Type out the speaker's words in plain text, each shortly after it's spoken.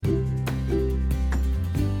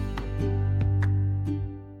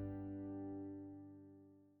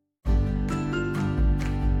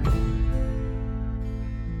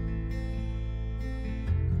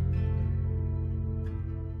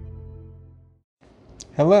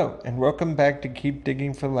Hello, and welcome back to Keep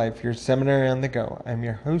Digging for Life, your seminary on the go. I'm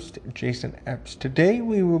your host, Jason Epps. Today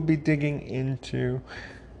we will be digging into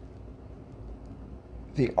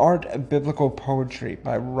The Art of Biblical Poetry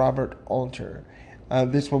by Robert Alter.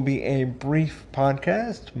 This will be a brief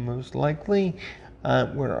podcast, most likely,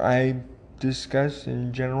 where I discuss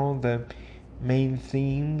in general the main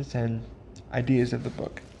themes and ideas of the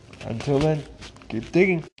book. Until then, keep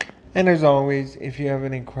digging. And as always, if you have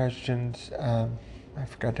any questions, I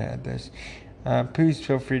forgot to add this. Please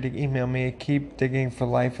feel free to email me at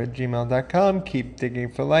keepdiggingforlife@gmail.com.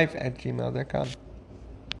 Keepdiggingforlife@gmail.com.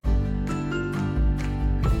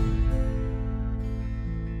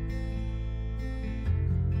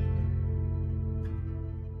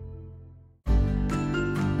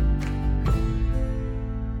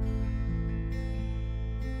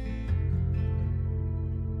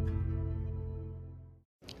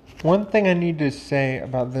 One thing I need to say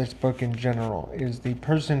about this book in general is the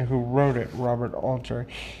person who wrote it, Robert Alter,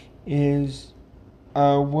 is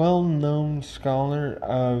a well-known scholar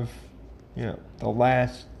of, the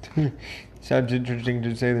last, sounds interesting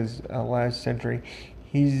to say this, last century.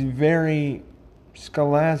 He's very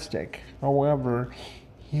scholastic. However,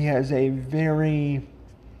 he has a very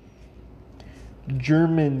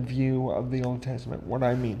German view of the Old Testament. What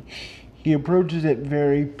I mean, he approaches it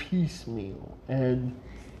very piecemeal and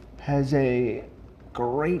has a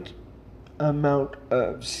great amount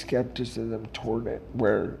of skepticism toward it,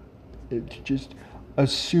 where it's just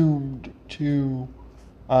assumed to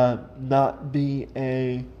not be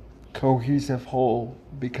a cohesive whole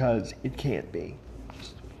because it can't be.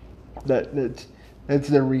 That's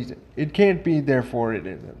the reason. It can't be, therefore it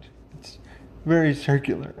isn't. It's very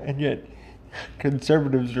circular, and yet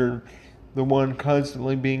conservatives are the one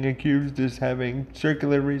constantly being accused as having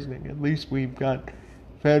circular reasoning. At least we've got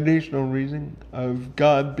foundational reasoning of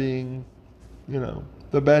God being,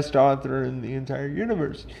 the best author in the entire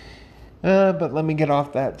universe. But let me get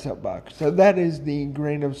off that soapbox. So that is the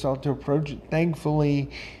grain of salt to approach it.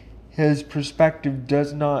 Thankfully, his perspective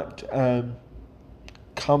does not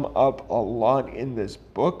come up a lot in this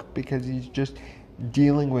book because he's just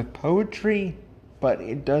dealing with poetry, but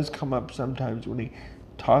it does come up sometimes when he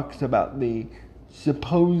talks about the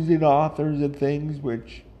supposed authors of things,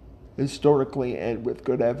 which historically and with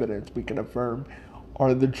good evidence we can affirm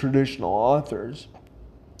are the traditional authors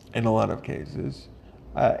in a lot of cases,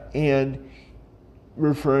 and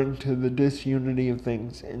referring to the disunity of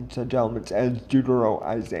things in such elements as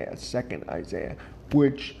Deutero-Isaiah, second Isaiah,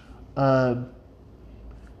 which,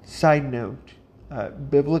 side note,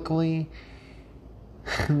 biblically,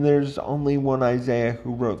 there's only one Isaiah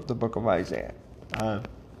who wrote the book of Isaiah.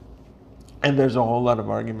 And there's a whole lot of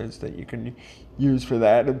arguments that you can use for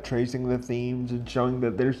that, of tracing the themes and showing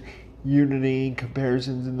that there's unity and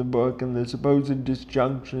comparisons in the book, and the supposed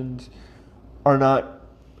disjunctions are not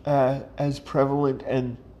as prevalent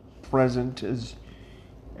and present as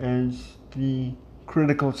the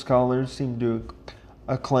critical scholars seem to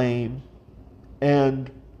acclaim, and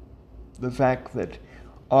the fact that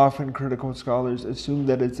often critical scholars assume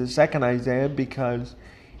that it's the second Isaiah because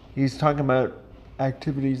he's talking about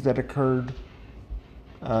activities that occurred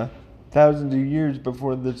thousands of years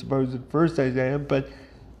before the supposed first Isaiah, but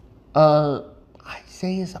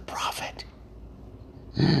Isaiah is a prophet.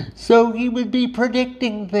 So he would be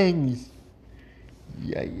predicting things.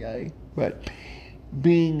 Yay. But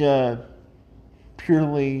being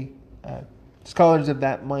purely scholars of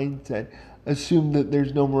that mindset assume that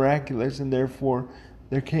there's no miraculous and therefore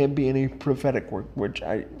there can't be any prophetic work, which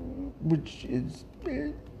is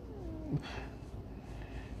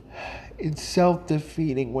it's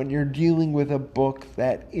self-defeating when you're dealing with a book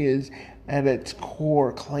that is at its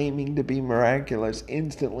core claiming to be miraculous,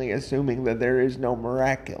 instantly assuming that there is no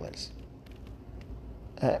miraculous.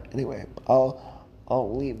 Anyway, I'll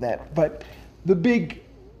leave that. But the big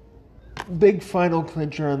final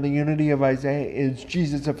clincher on the unity of Isaiah is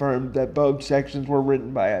Jesus affirmed that both sections were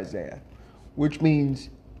written by Isaiah, which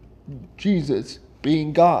means Jesus,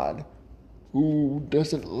 being God, who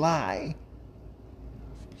doesn't lie,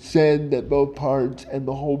 said that both parts and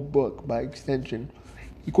the whole book, by extension,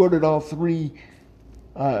 he quoted all three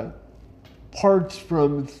parts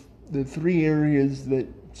from the three areas that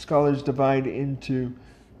scholars divide into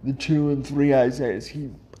the 2 and 3 Isaiahs. He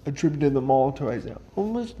attributed them all to Isaiah,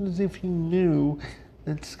 almost as if he knew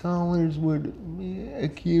that scholars would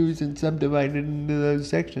accuse and subdivide it into those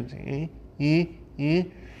sections.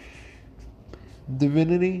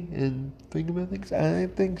 Divinity and think about things? I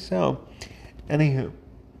think so. Anywho,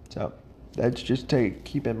 so that's just to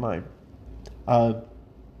keep in mind.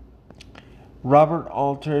 Robert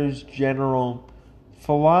Alter's general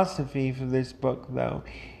philosophy for this book, though,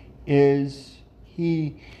 is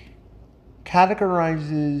he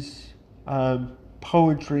categorizes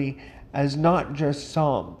poetry as not just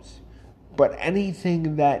psalms, but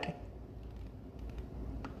anything that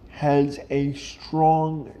has a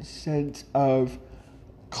strong sense of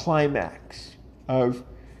climax, of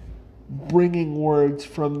bringing words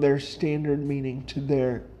from their standard meaning to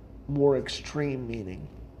their more extreme meaning.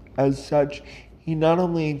 As such, he not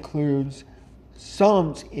only includes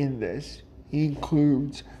psalms in this, he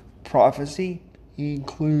includes prophecy, he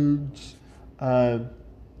includes the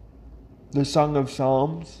Song of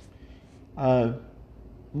Psalms,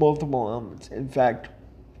 multiple elements. In fact,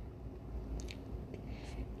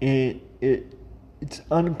 it's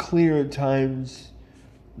unclear at times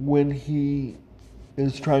when he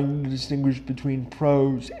is trying to distinguish between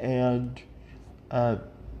prose and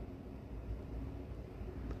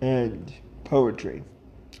poetry.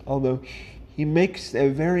 Although he makes a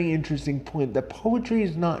very interesting point that poetry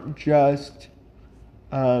is not just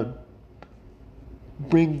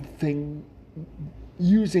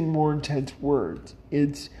using more intense words.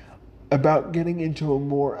 It's about getting into a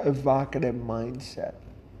more evocative mindset.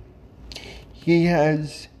 He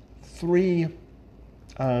has three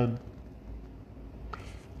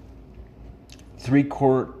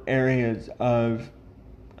core areas of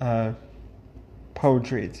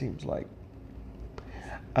poetry, it seems like.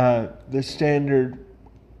 The standard,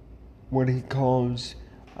 what he calls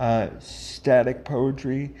static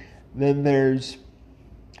poetry. Then there's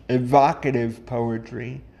evocative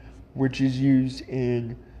poetry, which is used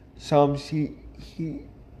in Psalms.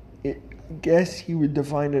 I guess he would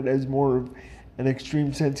define it as more of an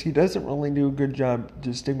extreme sense. He doesn't really do a good job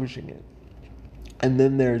distinguishing it. And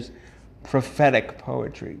then there's prophetic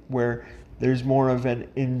poetry, where there's more of an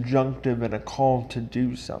injunctive and a call to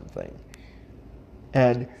do something.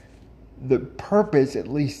 And the purpose, at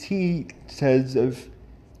least he says, of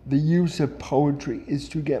the use of poetry is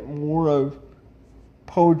to get more of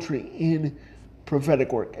poetry in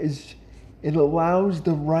prophetic work. It allows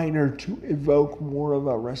the writer to evoke more of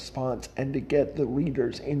a response and to get the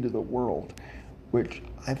readers into the world, which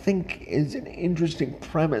I think is an interesting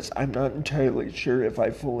premise. I'm not entirely sure if I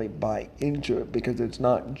fully buy into it, because it's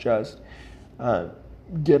not just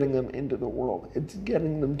getting them into the world. It's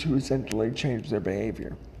getting them to essentially change their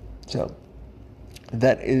behavior. So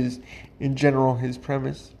that is, in general, his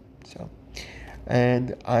premise.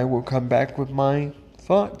 And I will come back with my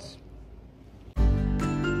thoughts.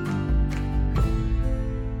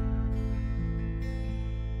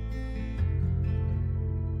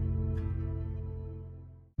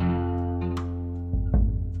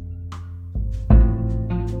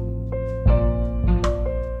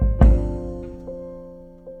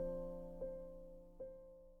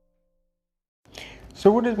 So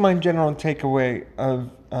what is my general takeaway of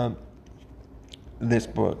this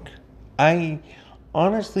book? I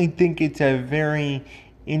honestly think it's a very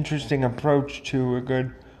interesting approach to a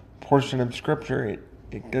good portion of Scripture.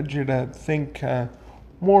 It gets you to think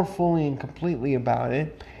more fully and completely about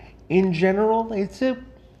it. In general,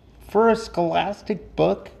 for a scholastic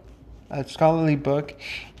book, a scholarly book,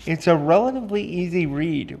 it's a relatively easy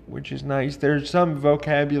read, which is nice. There's some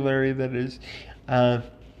vocabulary that is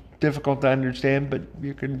difficult to understand, but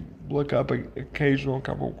you can look up an occasional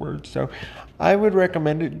couple of words. So I would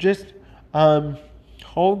recommend it. Just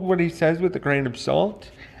hold what he says with a grain of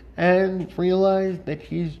salt and realize that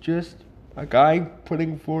he's just a guy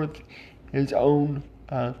putting forth his own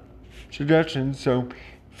suggestions. So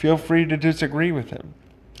feel free to disagree with him.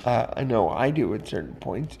 I know I do at certain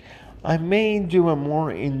points. I may do a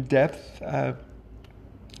more in-depth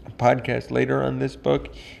podcast later on this book,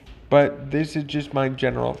 but this is just my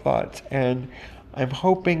general thoughts, and I'm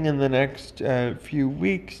hoping in the next few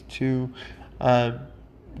weeks to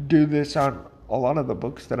do this on a lot of the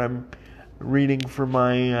books that I'm reading for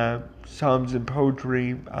my Psalms and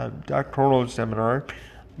Poetry doctoral seminar.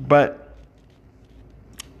 But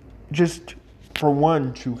just for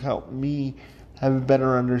one, to help me have a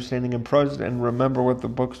better understanding of prose and remember what the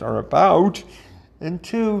books are about, and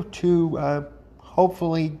two, to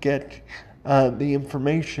hopefully get the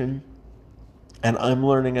information, and I'm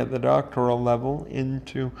learning at the doctoral level,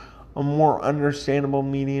 into a more understandable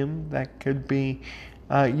medium that could be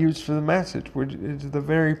used for the message, which is the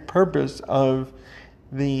very purpose of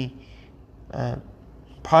the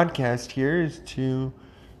podcast here, is to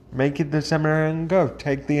make it the seminary and go.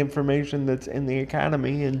 Take the information that's in the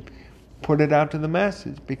academy and put it out to the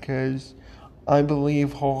masses, because I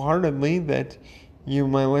believe wholeheartedly that you,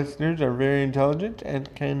 my listeners, are very intelligent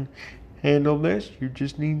and can handle this. You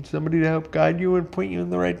just need somebody to help guide you and point you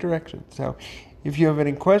in the right direction. So if you have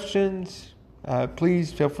any questions,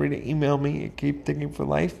 please feel free to email me at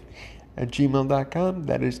keepdiggingforlife@gmail.com.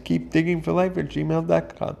 That is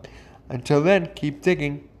keepdiggingforlife@gmail.com. Until then, keep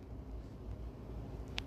digging.